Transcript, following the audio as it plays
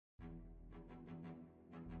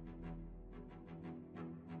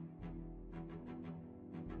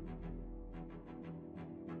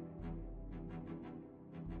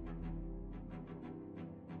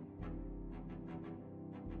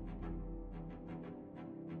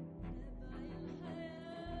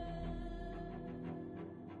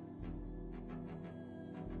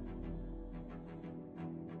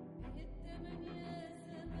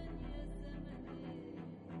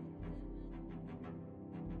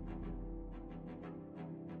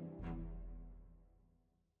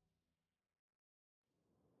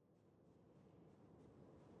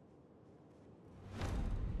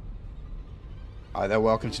Hi there,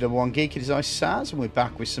 welcome to number one Geek. It is I, Saz, and we're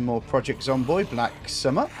back with some more Project Zomboid Black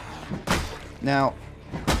Summer. Now,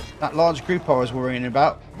 that large group I was worrying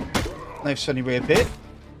about, they've suddenly reappeared.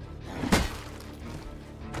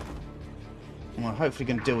 And we're hopefully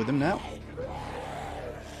going to deal with them now.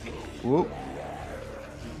 Whoa.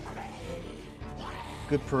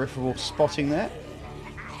 Good peripheral spotting there.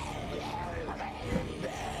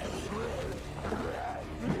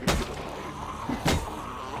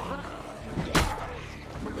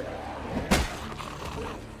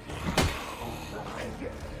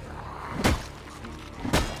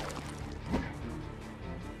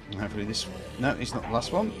 Hopefully this... No, it's not the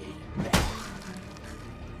last one.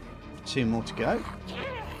 2 more to go.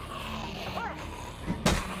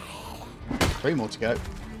 3 more to go.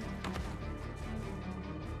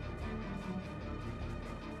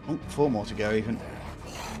 Oh, 4 more to go even.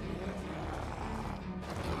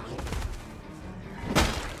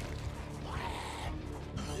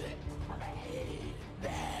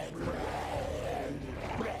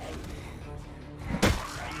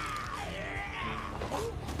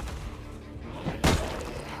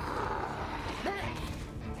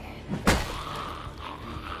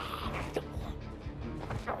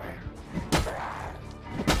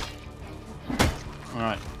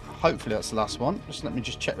 Alright, hopefully that's the last one. Just let me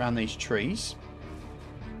just check around these trees.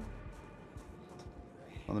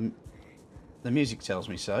 Well, the music tells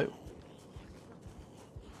me so.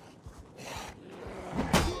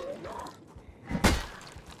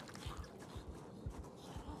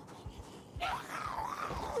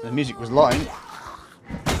 The music was lying.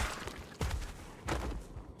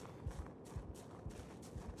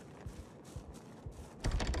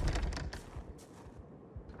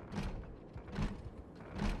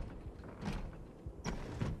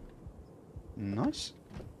 Nice.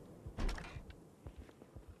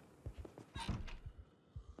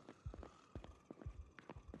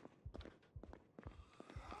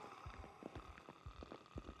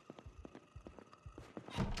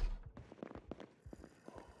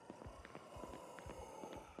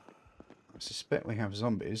 I suspect we have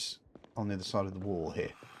zombies on the other side of the wall here.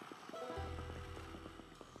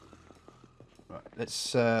 Right,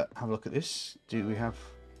 let's have a look at this. Do we have...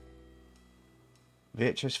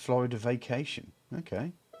 VHS Florida Vacation.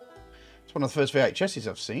 Okay. It's one of the first VHSs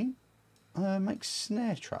I've seen. Makes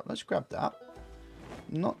snare trap. Let's grab that.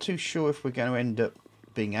 Not too sure if we're going to end up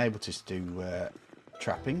being able to do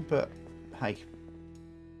trapping, but hey.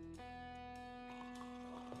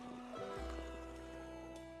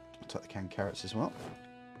 I'll take the canned carrots as well.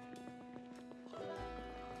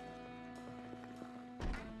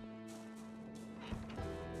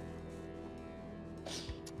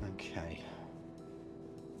 Okay.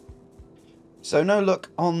 So no luck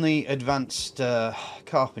on the advanced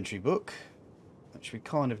carpentry book, which we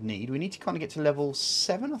kind of need. We need to kind of get to level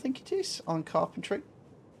 7, I think it is, on carpentry.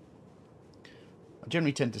 I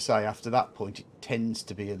generally tend to say after that point it tends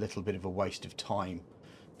to be a little bit of a waste of time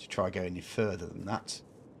to try go any further than that.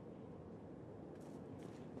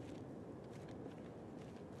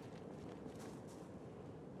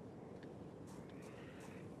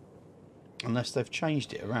 Unless they've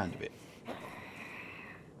changed it around a bit.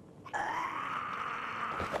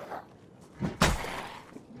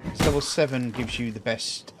 Level 7 gives you the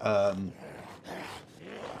best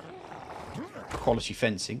quality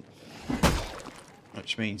fencing,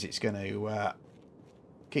 which means it's going to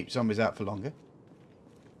keep zombies out for longer.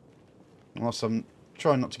 Whilst I'm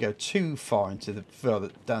trying not to go too far into the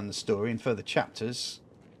further down the story and further chapters,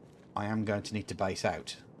 I am going to need to base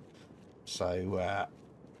out. So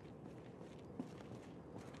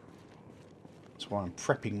that's why I'm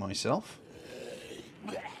prepping myself.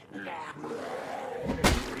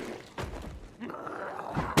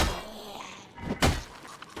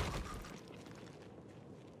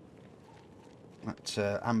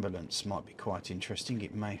 That ambulance might be quite interesting.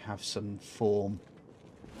 It may have some form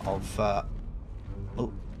of... oh.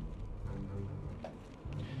 You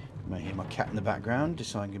may hear my cat in the background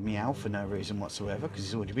deciding to meow for no reason whatsoever because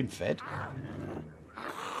he's already been fed.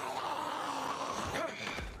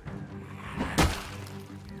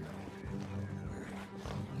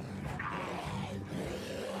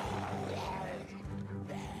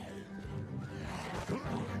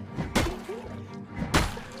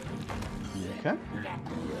 Okay,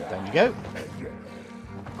 down you go.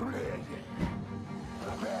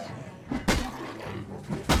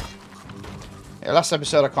 Yeah, last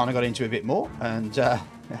episode I kind of got into a bit more and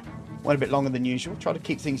went a bit longer than usual. Try to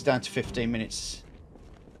keep things down to 15 minutes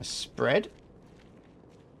a spread.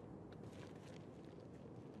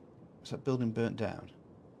 Is that building burnt down?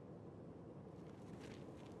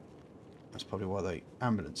 That's probably why the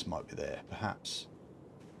ambulance might be there, perhaps.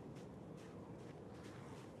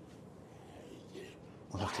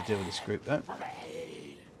 We'll have to deal with this group though.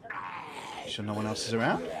 Sure no one else is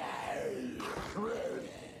around.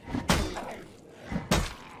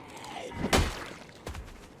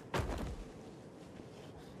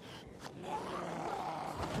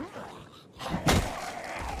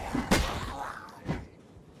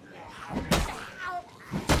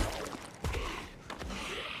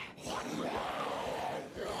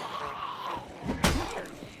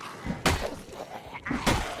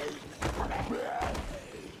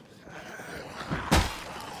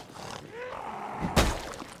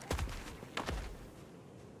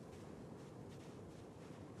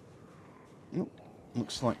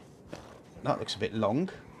 Looks like that looks a bit long.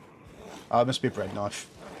 Oh, it must be a bread knife.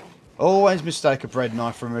 Always mistake a bread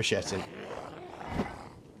knife for a machete.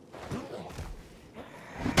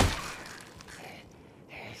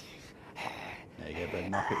 There you go, bread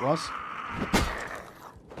knife it was.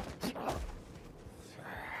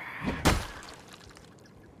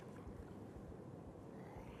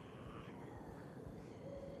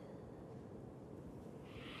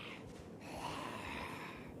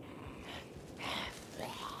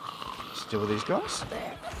 Deal with these guys.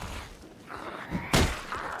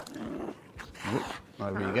 Oop,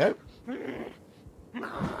 over you go.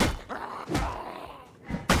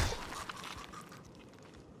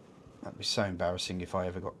 That'd be so embarrassing if I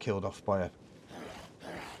ever got killed off by a...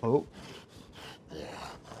 Oh.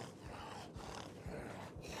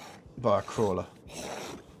 By a crawler.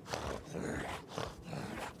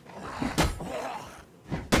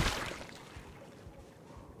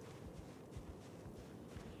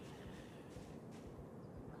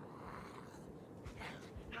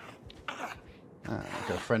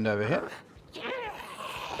 Got a friend over here.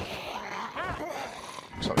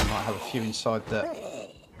 Looks like we might have a few inside the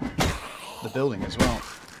building as well.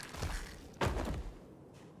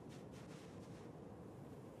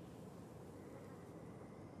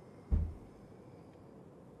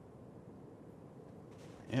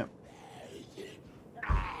 Yep.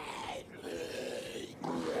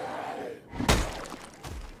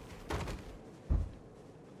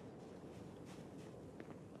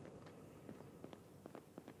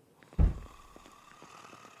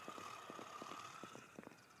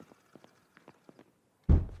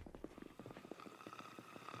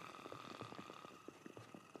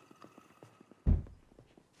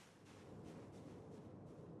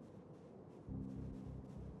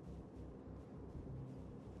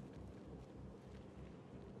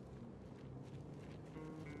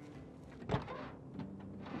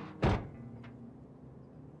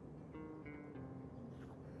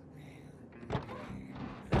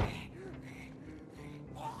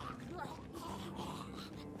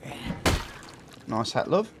 Nice hat,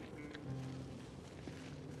 love.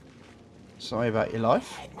 Sorry about your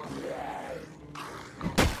life.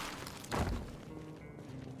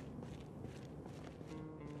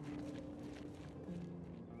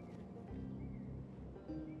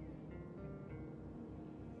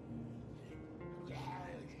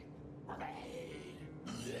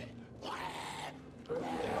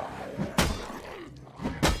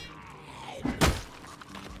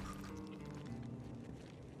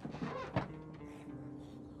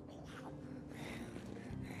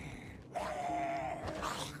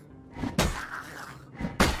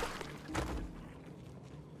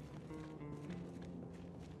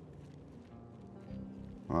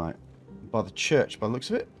 Right, by the church, by the looks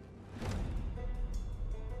of it.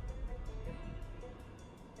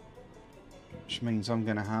 Which means I'm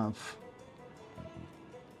going to have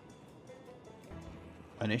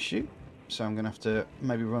an issue. So I'm going to have to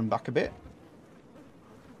maybe run back a bit.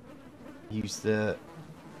 Use the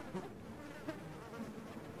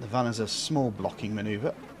van as a small blocking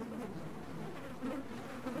manoeuvre.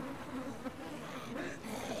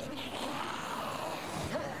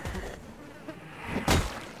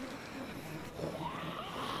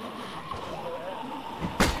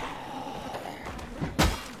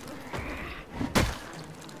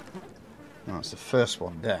 That's the first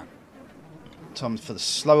one down. Time for the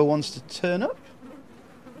slower ones to turn up.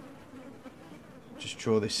 Just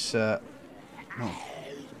draw this. Oh.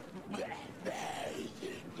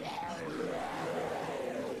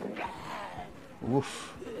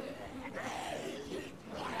 Woof.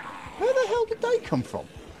 Where the hell did they come from?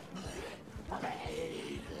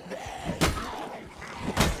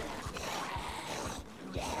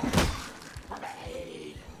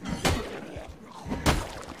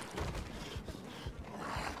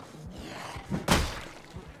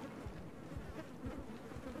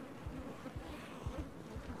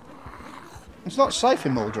 It's not safe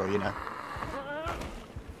in Muldraugh, you know.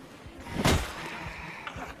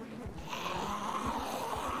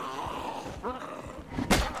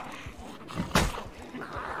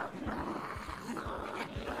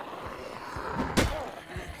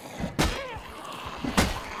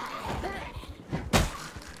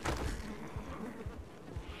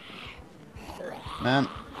 Man.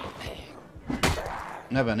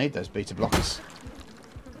 Never need those beta blockers.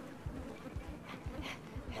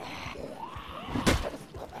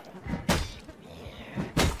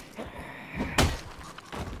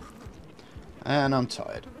 And I'm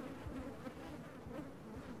tired.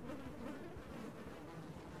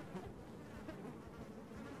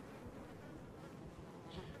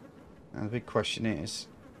 And the big question is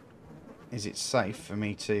it safe for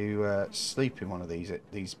me to sleep in one of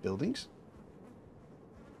these buildings?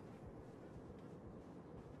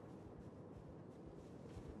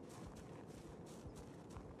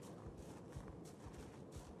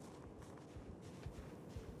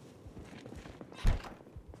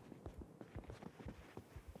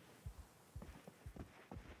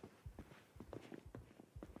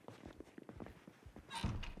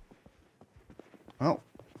 Well,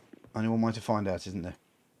 only one way to find out, isn't there?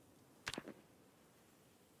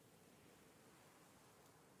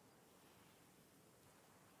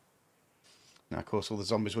 Now, of course, all the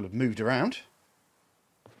zombies will have moved around.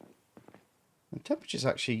 The temperature's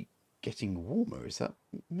actually getting warmer. Is that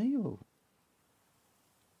me or...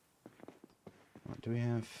 Right, do we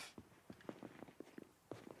have...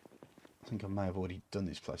 I think I may have already done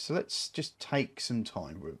this place. So let's just take some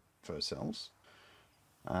time for ourselves.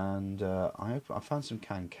 And I found some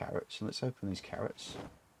canned carrots. So let's open these carrots.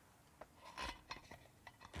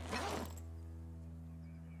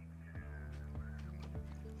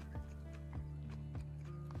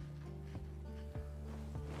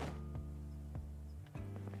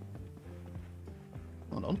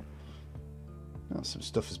 Hold on. Oh, some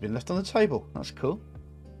stuff has been left on the table. That's cool.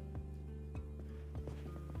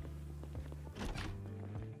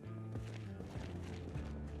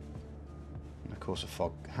 And of course, a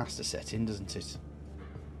fog has to set in, doesn't it?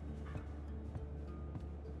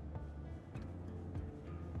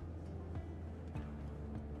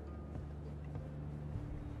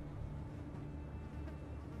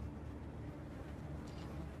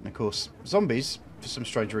 And of course, zombies, for some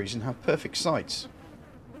strange reason, have perfect sight.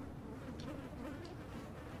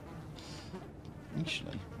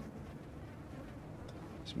 Actually,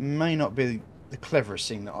 this may not be the cleverest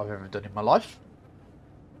thing that I've ever done in my life.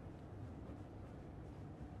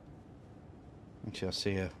 Actually, I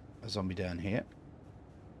see a zombie down here.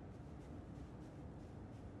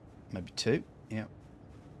 Maybe two. Yeah.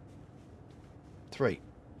 Three.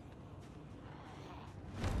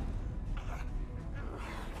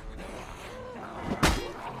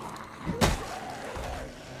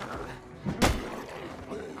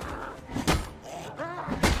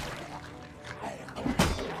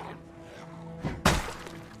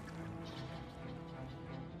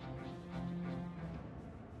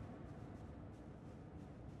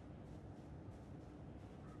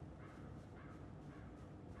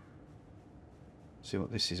 See what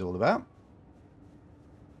this is all about.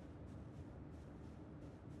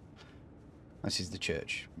 This is the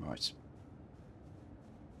church, right.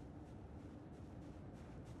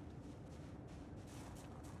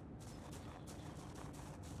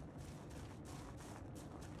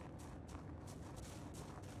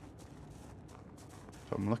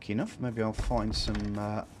 If I'm lucky enough, maybe I'll find some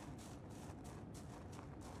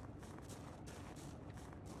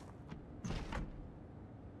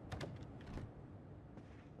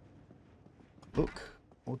book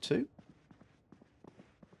or two.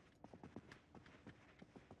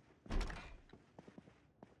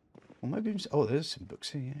 Or maybe... Oh, there's some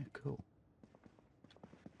books here. Yeah, cool.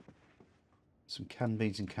 Some canned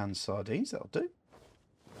beans and canned sardines. That'll do.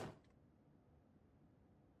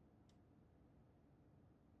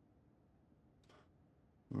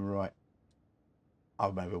 Right.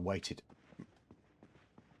 I've maybe waited.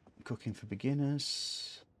 Cooking for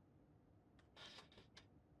beginners.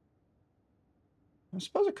 I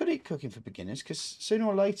suppose I could eat cooking for beginners, because sooner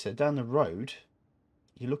or later down the road,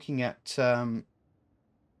 you're looking at I'll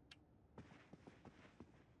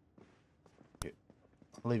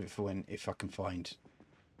leave it for when, if I can find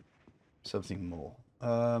something more.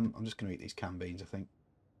 I'm just going to eat these canned beans, I think.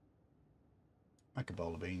 Make a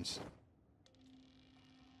bowl of beans.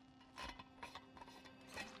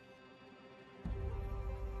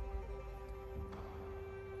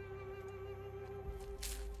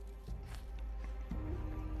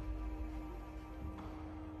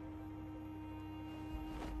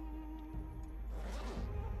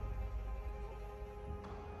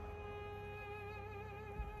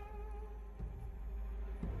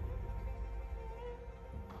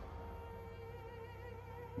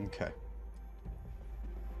 Okay.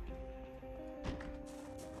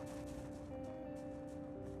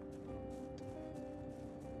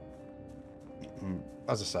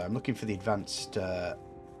 As I say, I'm looking for the advanced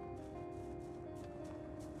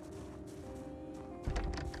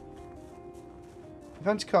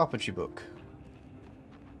Advanced carpentry book.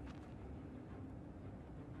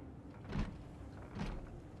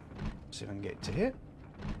 See if I can get to here.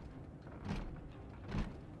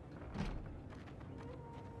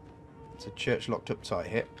 It's a church locked up tight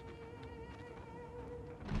here.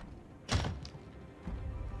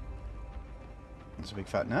 That's a big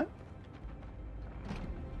fat no.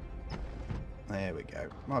 There we go.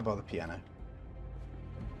 Right by the piano.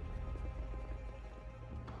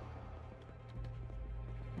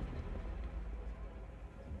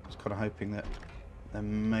 I was kind of hoping that there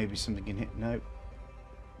may be something in here. No.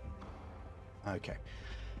 Okay.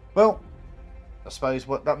 Well, I suppose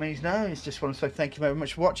what that means now is just want to say thank you very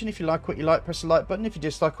much for watching. If you like what you like, press the like button. If you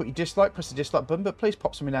dislike what you dislike, press the dislike button. But please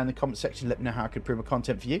pop something down in the comment section. Let me know how I can improve my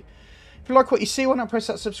content for you. If you like what you see, why not press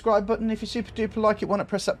that subscribe button? If you super duper like it, why not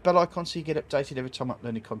press that bell icon so you get updated every time I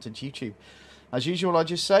upload new content to YouTube. As usual, I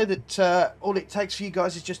just say that all it takes for you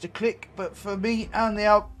guys is just a click. But for me and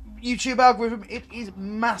the YouTube algorithm, it is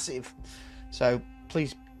massive. So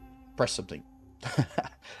please press something.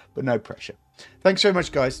 But no pressure. Thanks very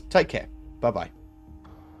much, guys. Take care. Bye-bye.